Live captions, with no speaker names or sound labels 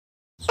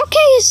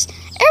Okay, is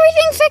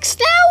everything fixed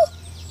now?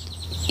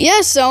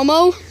 Yes,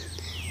 Elmo.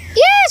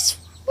 Yes,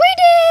 we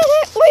did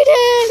it. We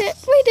did it.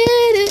 We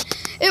did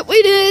it.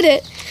 We did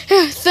it.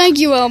 Thank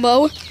you,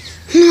 Elmo.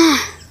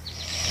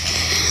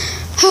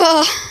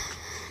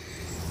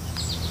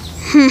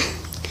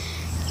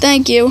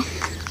 Thank you,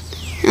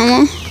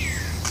 Elmo.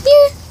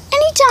 Yeah,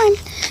 anytime.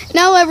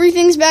 Now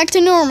everything's back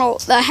to normal.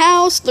 The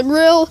house, the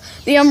grill,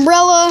 the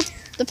umbrella,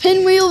 the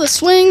pinwheel, the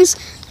swings,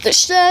 the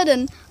shed,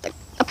 and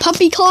a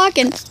puppy clock,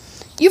 and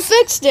you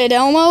fixed it,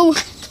 Elmo.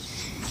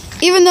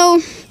 Even though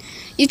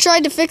you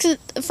tried to fix it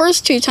the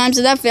first 2 times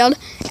and that failed,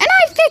 and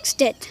I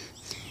fixed it.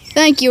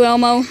 Thank you,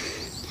 Elmo.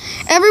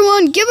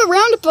 Everyone, give a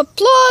round of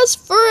applause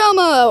for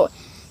Elmo.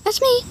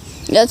 That's me.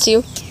 That's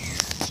you.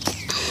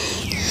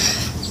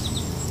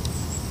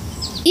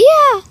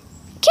 Yeah,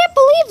 can't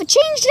believe it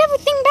changed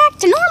everything back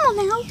to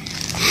normal now.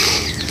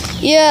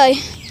 Yeah.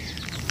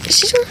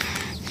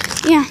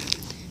 Yeah,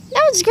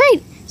 that was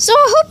great. So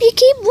I hope you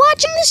keep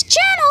watching this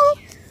channel.